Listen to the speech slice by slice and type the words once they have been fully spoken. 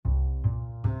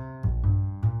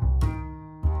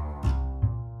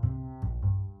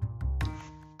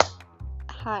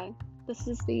Hi, this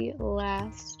is the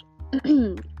last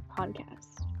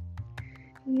podcast.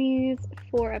 These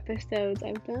 4 episodes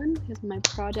I've done because my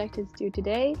project is due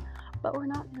today, but we're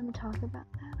not going to talk about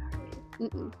that, are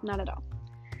we? Not at all.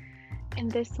 In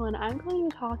this one, I'm going to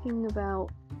be talking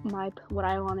about what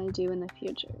I want to do in the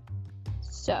future.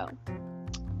 So,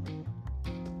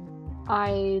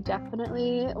 I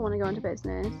definitely want to go into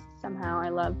business. Somehow, I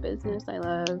love business. I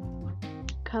love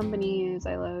companies.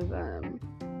 I love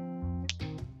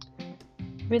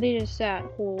really just that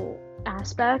whole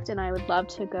aspect, and I would love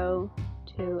to go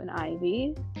to an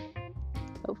Ivy,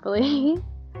 hopefully.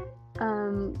 I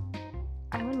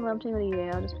would love to go to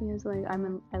Yale just because I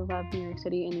love New York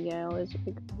City, and Yale is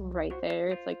like right there.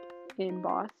 It's like in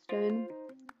Boston.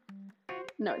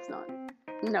 No, it's not.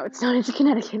 It's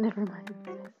Connecticut. Never mind.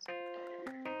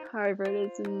 Harvard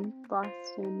is in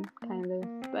Boston, kind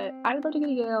of. But I would love to go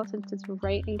to Yale since it's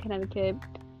right in Connecticut.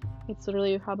 It's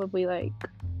literally probably like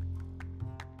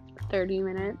 30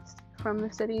 minutes from the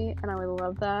city, and I would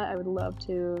love that. I would love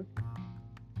to,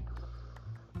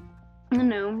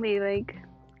 be like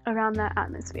around that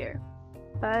atmosphere.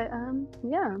 But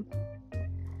yeah.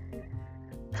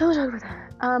 So we'll talk about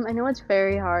that. I know it's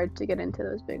very hard to get into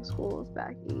those big schools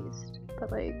back east, but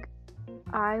like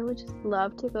I would just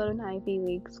love to go to an Ivy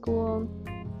League school.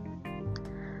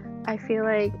 I feel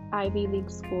like Ivy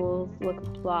League schools look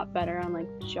a lot better on like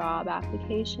job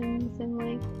applications than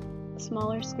like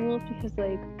smaller schools, because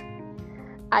like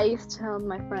I used to tell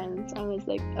my friends, I was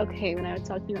like, okay, when I was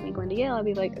talking about me going to Yale, I'd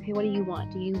be like, okay, what do you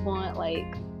want? Do you want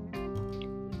like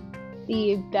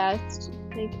the best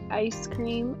like ice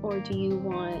cream, or do you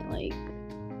want like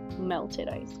melted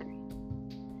ice cream?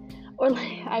 Or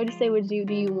like I would just say,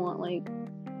 do you want like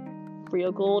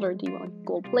real gold, or do you want like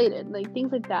gold plated? Like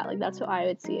things like that. Like that's how I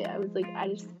would see it. I was like,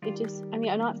 I'm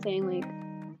not saying like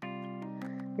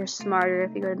you're smarter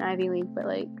if you go to an Ivy League, but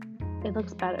like it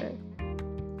looks better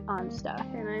on stuff,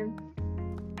 and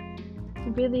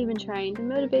I've really been trying to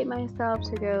motivate myself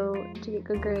to get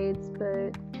good grades,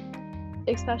 but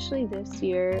especially this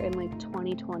year in like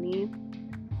 2020,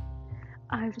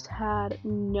 I've just had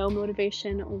no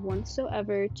motivation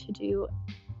whatsoever to do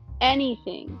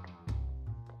anything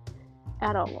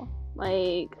at all.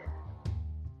 Like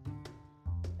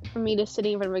for me to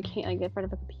sitting in front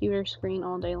of a computer screen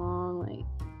all day long, like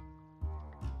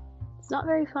it's not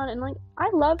very fun. And like I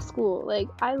love school. Like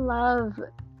I love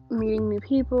meeting new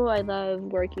people. I love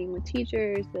working with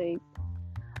teachers. Like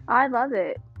I love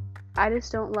it. I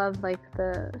just don't love like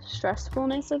the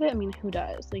stressfulness of it. I mean, who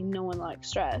does? Like no one likes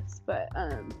stress. But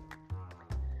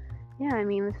yeah, I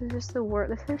mean, this is just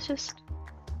this is just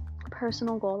a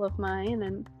personal goal of mine,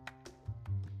 and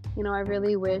I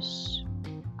really wish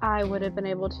I would have been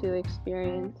able to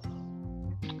experience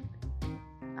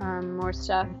more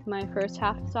stuff my first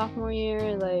half of sophomore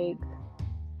year. Like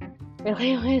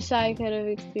really wish I could have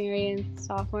experienced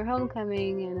sophomore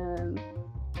homecoming and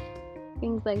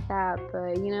things like that, but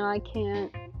I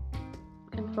can't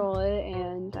control it,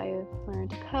 and I've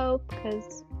learned to cope,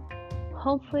 because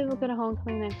hopefully we'll get a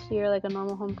homecoming next year, like a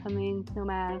normal homecoming, no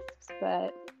masks,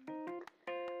 but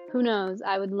who knows.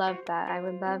 I would love that. I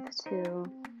would love to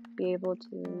be able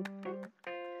to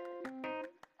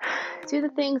do the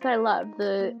things I love.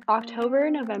 The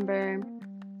October, November,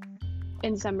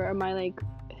 and December are my like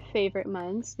favorite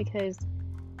months, because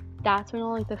that's when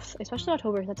all like especially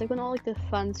October, that's like when all like the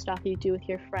fun stuff you do with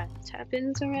your friends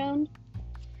happens around.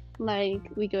 Like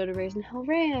we go to Raisin Hill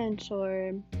Ranch,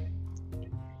 or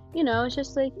it's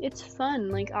just like it's fun.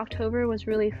 Like October was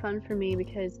really fun for me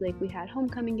because like we had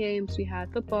homecoming games, we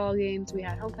had football games, we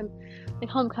had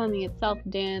homecoming itself,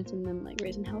 dance, and then like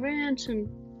Raisin Hill Ranch, and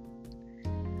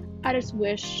I just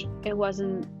wish it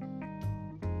wasn't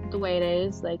the way it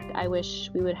is. Like I wish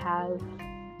we would have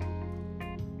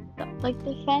like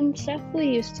the fun stuff we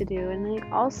used to do, and like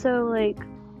also like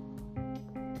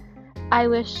I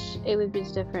wish it would be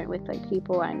different with like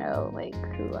people I know like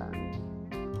who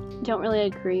don't really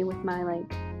agree with my like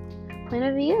point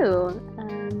of view,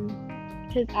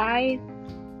 because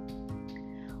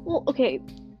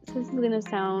so this is gonna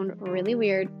sound really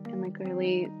weird and like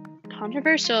really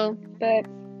controversial, but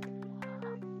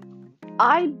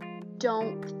I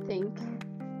don't think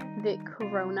that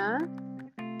Corona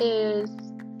is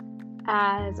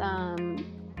as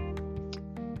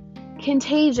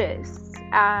contagious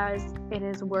as it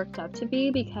is worked up to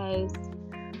be, because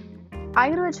I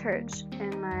go to a church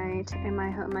in my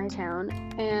town,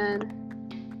 and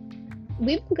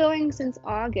we've been going since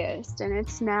August, and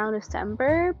it's now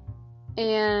December,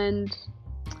 and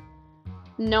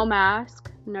no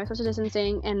mask, no social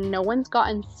distancing, and no one's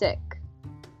gotten sick.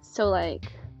 So like,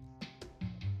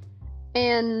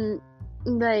 and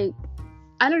like,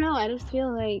 I don't know, I just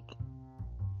feel like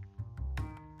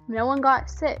no one got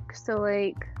sick, so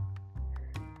like,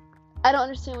 I don't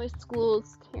understand why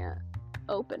schools can't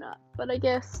open up, but I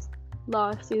guess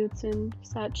lawsuits and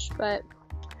such, but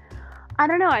I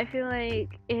don't know, I feel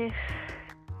like if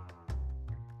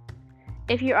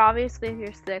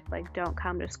you're sick, like, don't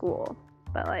come to school,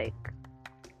 but like,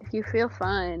 if you feel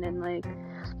fine, and like,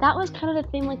 that was kind of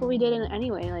the thing, like, what we did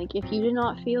anyway, like, if you did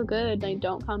not feel good, like,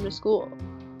 don't come to school,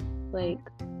 like,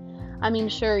 I mean,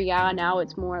 sure, yeah, now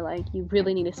it's more like, you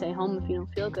really need to stay home if you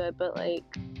don't feel good, but like,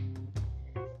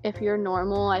 if you're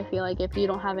normal, I feel like if you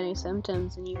don't have any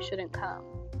symptoms, then you shouldn't come.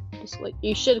 Just like,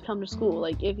 you should come to school.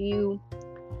 Like, if you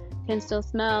can still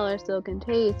smell or still can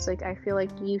taste, like, I feel like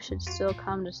you should still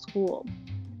come to school,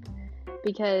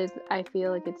 because I feel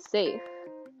like it's safe.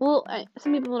 Well,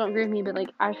 some people don't agree with me, but like,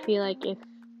 I feel like if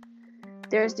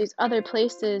there's these other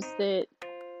places that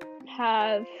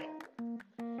have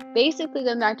basically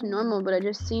gone back to normal, but it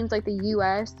just seems like the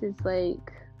US is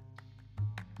like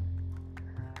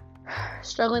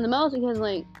struggling the most, because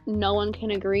like, no one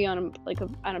can agree on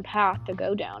a path to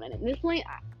go down, and at this point,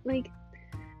 like,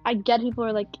 I get people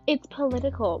are like, it's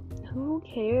political. Who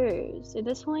cares? At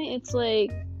this point, it's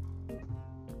like,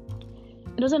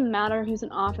 it doesn't matter who's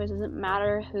in office, it doesn't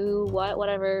matter who, what,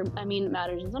 whatever. I mean, it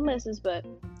matters in some places, but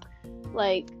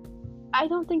like, I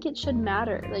don't think it should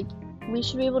matter. Like, we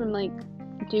should be able to like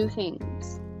do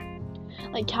things.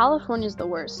 Like, California's the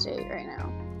worst state right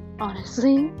now,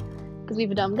 honestly, because we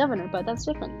have a dumb governor, but that's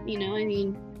different, you know? I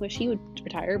mean, wish he would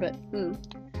retire, but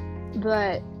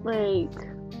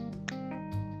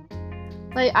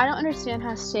like, I don't understand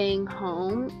how staying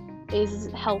home is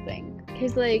helping,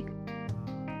 because like,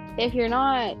 if you're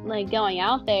not like going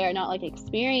out there, not like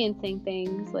experiencing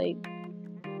things, like,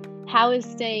 how is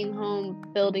staying home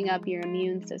building up your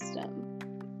immune system?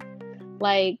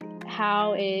 Like,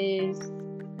 how is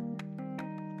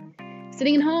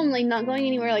sitting at home, like, not going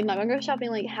anywhere, like, not going to go shopping,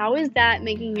 like, how is that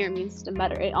making your immune system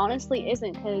better? It honestly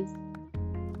isn't, because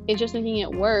it's just making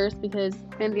it worse, because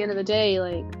at the end of the day,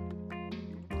 like,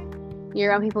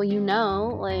 you're around people you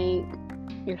know, like,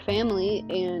 your family,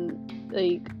 and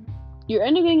like, you're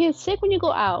ending up gonna get sick when you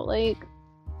go out. Like,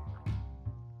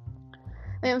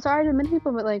 I'm sorry to many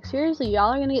people, but like, seriously,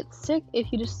 y'all are gonna get sick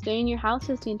if you just stay in your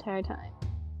houses the entire time.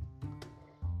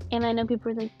 And I know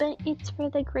people are like, but it's for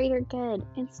the greater good.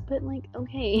 But like,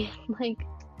 okay, like,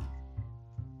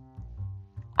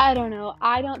 I don't know.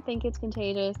 I don't think it's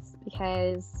contagious,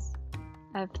 because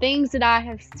of things that I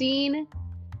have seen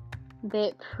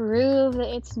that prove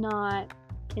that it's not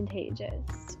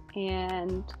contagious.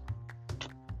 And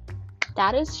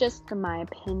that is just my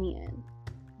opinion.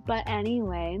 But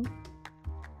anyway,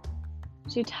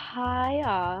 to tie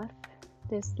off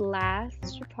this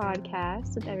last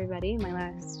podcast with everybody, my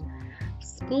last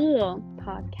school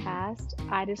podcast,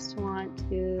 I just want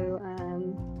to,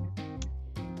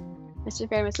 Mr.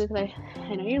 Fairness, because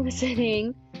I know you're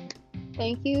listening,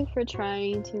 thank you for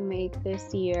trying to make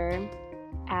this year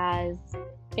as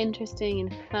interesting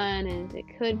and fun as it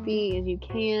could be, as you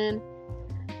can.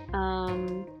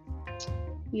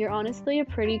 You're honestly a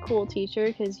pretty cool teacher,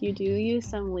 because you do use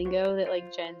some lingo that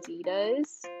like Gen Z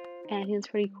does, and I think it's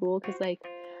pretty cool, because like,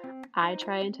 I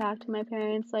try and talk to my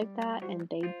parents like that, and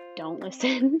they don't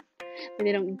listen.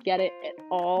 They don't get it at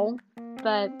all.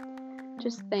 But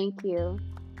just thank you,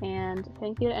 and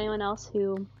thank you to anyone else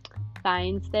who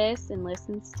finds this and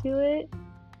listens to it.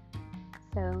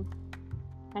 So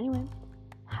anyway,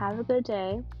 have a good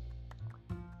day.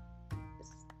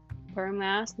 Wear a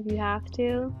mask if you have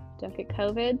to. Don't get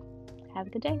COVID. Have a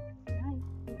good day. Bye.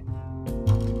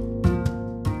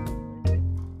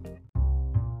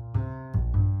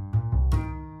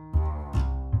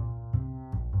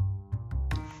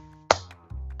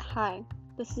 Hi,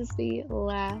 this is the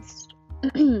last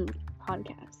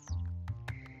podcast.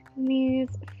 These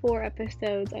 4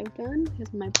 episodes I've done,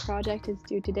 because my project is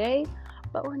due today,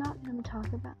 but we're not going to talk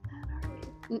about that, are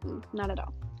we? Not at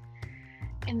all.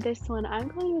 In this one, I'm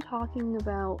going to be talking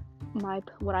about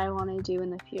what I want to do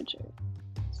in the future.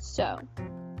 So,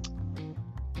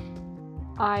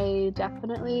 I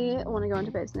definitely want to go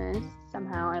into business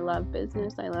somehow. I love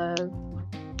business. I love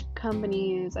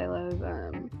companies. I love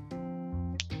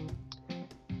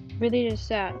really just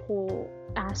that whole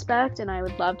aspect, and I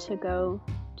would love to go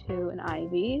to an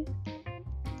Ivy,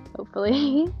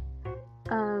 hopefully.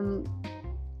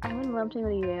 I would love to go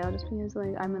to Yale, just because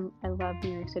like, I love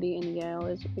New York City, and Yale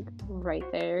is like right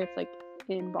there. It's like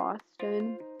in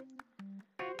Boston.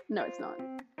 No, it's not.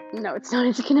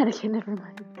 It's Connecticut. Never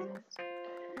mind.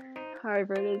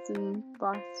 Harvard is in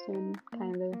Boston,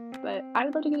 kind of. But I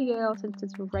would love to go to Yale, since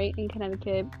it's right in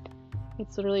Connecticut.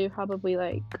 It's literally probably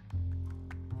like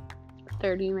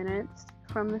 30 minutes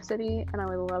from the city, and I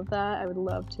would love that. I would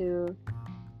love to,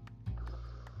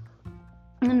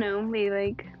 I don't know, be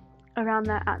like around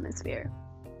that atmosphere.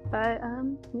 But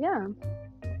yeah.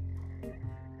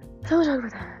 So we'll talk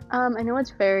about that. I know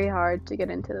it's very hard to get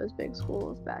into those big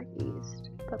schools back east,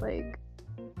 but like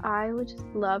I would just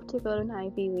love to go to an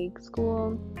Ivy League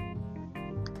school.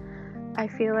 I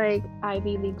feel like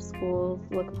Ivy League schools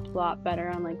look a lot better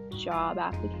on like job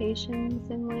applications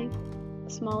than like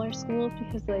smaller schools,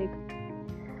 because like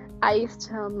I used to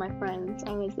tell my friends,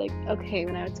 I was like, okay,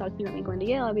 when I was talking about me going to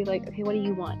Yale, I'd be like, okay, what do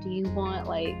you want? Do you want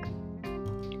like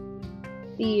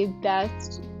the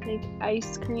best like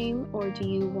ice cream, or do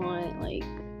you want like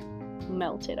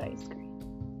melted ice cream?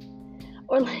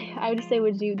 Or like I would just say,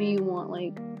 do you want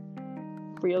like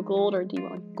real gold, or do you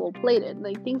want like gold plated?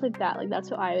 Like things like that. Like that's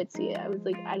how I would see it. I was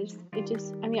like, I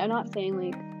mean, I'm not saying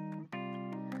like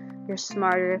you're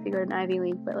smarter if you go to an Ivy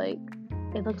League, but like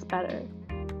it looks better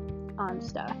on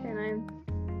stuff, and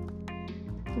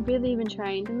I've really been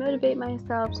trying to motivate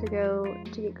myself to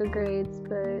get good grades,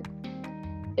 but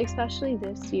especially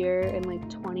this year in like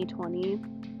 2020,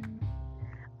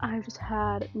 I've just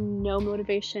had no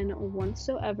motivation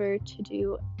whatsoever to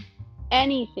do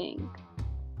anything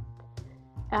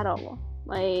at all.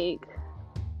 Like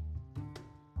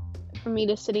for me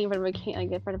to sit in front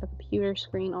of a computer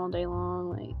screen all day long,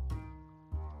 like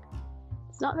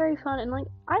it's not very fun. And like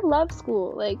I love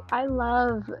school. Like I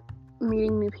love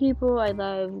meeting new people. I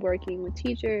love working with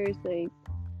teachers. Like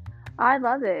I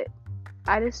love it.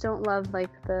 I just don't love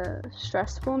like the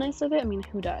stressfulness of it. I mean,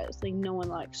 who does? Like no one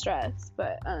likes stress,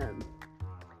 but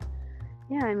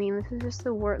yeah, I mean, this is just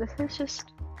this is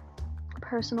just a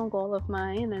personal goal of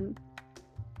mine, and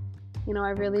you know,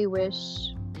 I really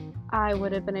wish I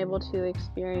would have been able to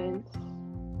experience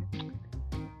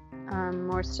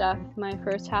more stuff my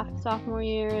first half of sophomore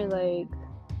year. Like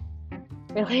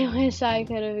really wish I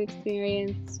could have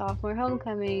experienced sophomore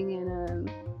homecoming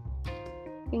and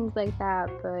things like that,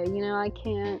 but you know, I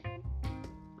can't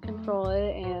control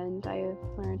it, and I've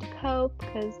learned to cope,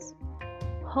 because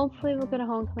hopefully we'll get a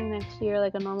homecoming next year,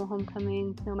 like a normal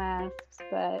homecoming, no masks,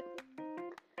 but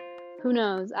who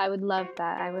knows. I would love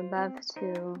that. I would love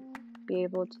to be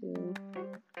able to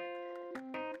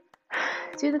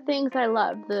do the things I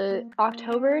love. The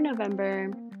October, November,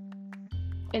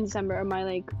 and December are my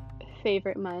like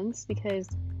favorite months, because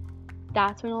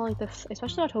that's when all like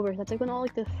especially October, that's like when all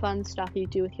like the fun stuff you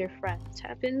do with your friends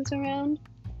happens around.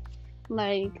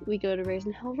 Like we go to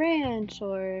Raisin Hill Ranch,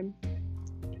 or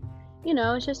you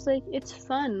know, it's just like it's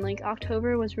fun. Like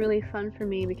October was really fun for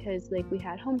me because like we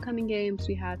had homecoming games,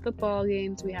 we had football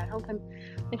games, we had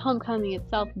homecoming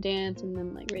itself, dance, and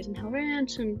then like Raisin Hill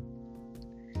Ranch, and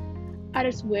I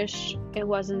just wish it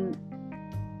wasn't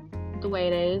the way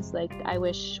it is. Like I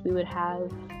wish we would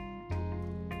have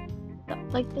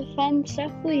like the fun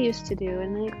stuff we used to do,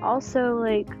 and like also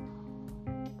like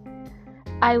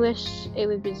I wish it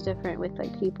would be different with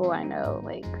like people I know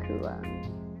like who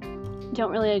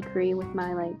don't really agree with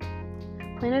my like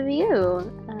point of view,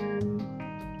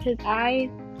 because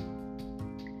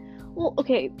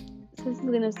okay, so this is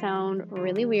gonna sound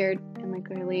really weird and like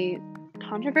really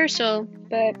controversial,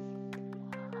 but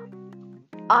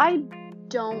I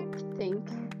don't think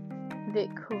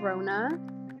that Corona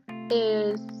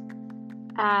is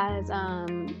as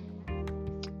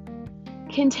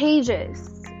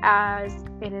contagious as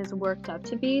it is worked up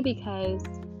to be, because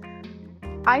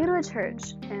I go to a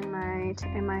church in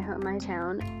my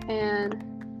town, and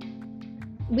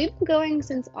we've been going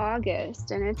since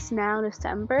August, and it's now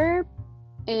December,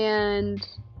 and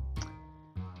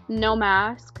no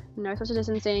mask, no social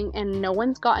distancing, and no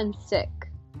one's gotten sick.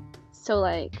 So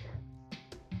like,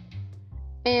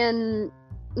 and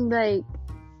like,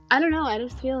 I don't know, I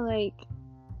just feel like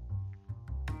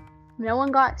no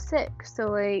one got sick, so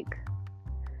like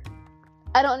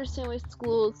I don't understand why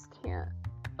schools can't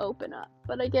open up,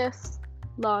 but I guess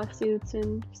lawsuits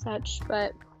and such.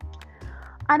 But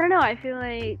I don't know, I feel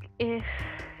like if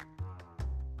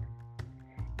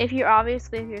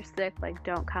you're sick, like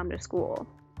don't come to school,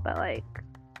 but like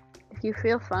if you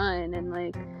feel fine, and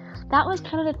like that was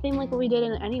kind of the thing, like what we did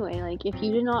anyway, like if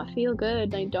you did not feel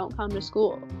good, like don't come to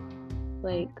school.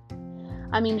 Like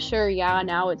I mean, sure, yeah,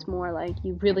 now it's more like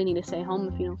you really need to stay home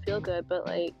if you don't feel good, but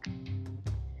like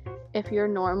if you're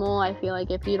normal, I feel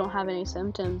like if you don't have any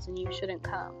symptoms, then you shouldn't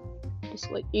come.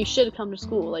 Just like you should come to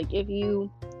school. Like if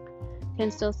you can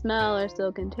still smell or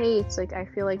still can taste, like I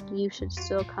feel like you should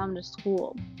still come to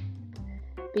school,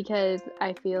 because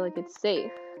I feel like it's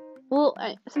safe. Well,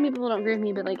 some people don't agree with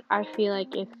me, but like I feel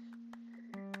like if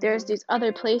there's these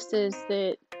other places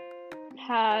that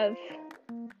have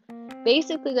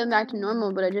basically gone back to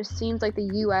normal, but it just seems like the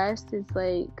US is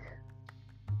like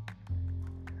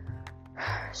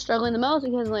struggling the most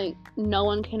because like no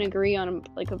one can agree on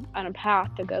a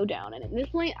path to go down. And at this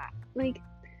point,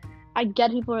 I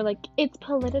get people are like, it's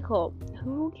political.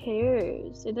 Who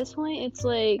cares? At this point, it's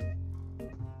like,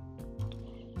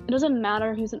 it doesn't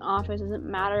matter who's in office. It doesn't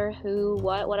matter who,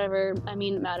 what, whatever. I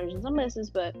mean, it matters in some places,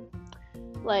 but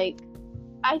like,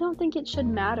 I don't think it should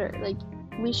matter. Like,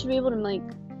 we should be able to like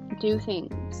do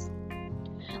things.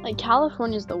 Like,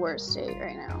 California's the worst state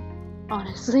right now,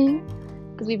 honestly,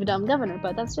 because we have a dumb governor,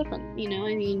 but that's different, you know?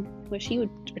 I mean, wish he would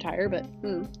retire, but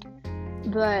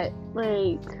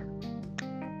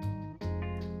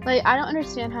like, I don't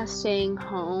understand how staying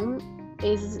home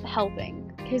is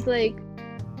helping. Because, like,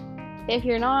 if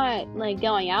you're not, like,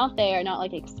 going out there, not,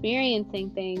 like,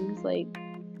 experiencing things, like,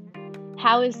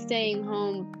 how is staying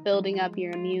home building up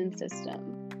your immune system?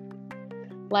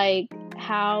 Like,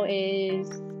 how is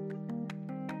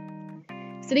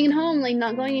sitting at home, like,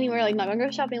 not going anywhere, like, not going to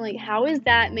go shopping, like, how is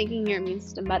that making your immune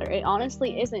system better? It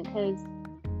honestly isn't, because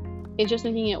it's just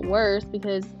making it worse,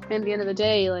 because at the end of the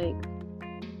day, like,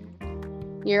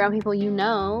 you're around people you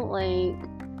know, like,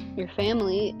 your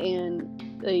family,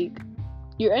 and, like,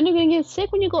 you're only gonna get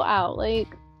sick when you go out, like,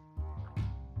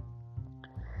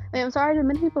 I'm sorry to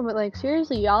many people, but, like,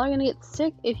 seriously, y'all are gonna get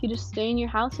sick if you just stay in your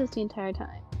houses the entire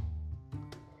time.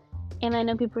 And I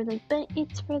know people are like, but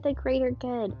it's for the greater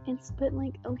good. But,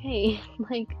 like, okay,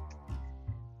 like,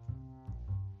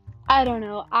 I don't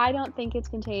know. I don't think it's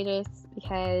contagious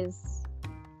because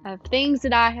of things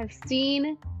that I have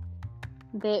seen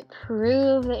that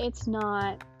prove that it's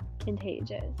not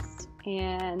contagious.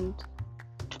 And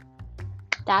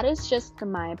that is just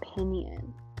my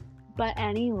opinion. But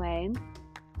anyway,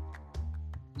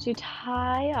 to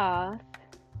tie off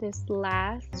this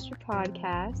last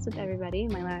podcast with everybody,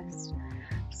 my last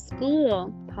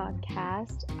school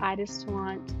podcast, I just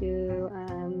want to,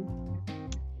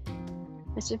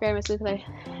 Mr. Fairness, because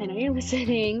I know you're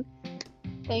listening,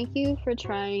 thank you for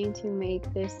trying to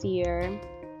make this year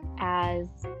as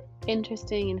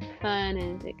interesting and fun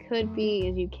as it could be,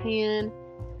 as you can.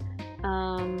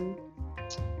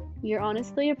 You're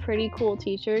honestly a pretty cool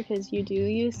teacher because you do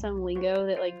use some lingo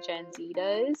that like Gen Z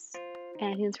does, and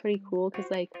I think it's pretty cool because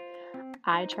like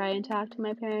I try and talk to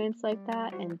my parents like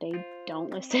that and they don't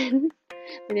listen.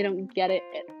 They don't get it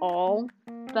at all.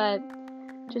 But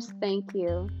just thank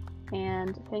you,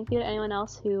 and thank you to anyone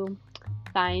else who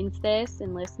finds this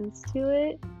and listens to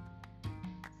it.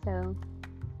 So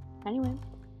anyway,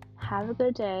 have a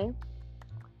good day.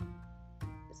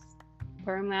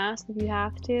 Wear a mask if you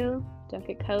have to. Don't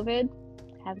get COVID.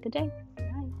 Have a good day.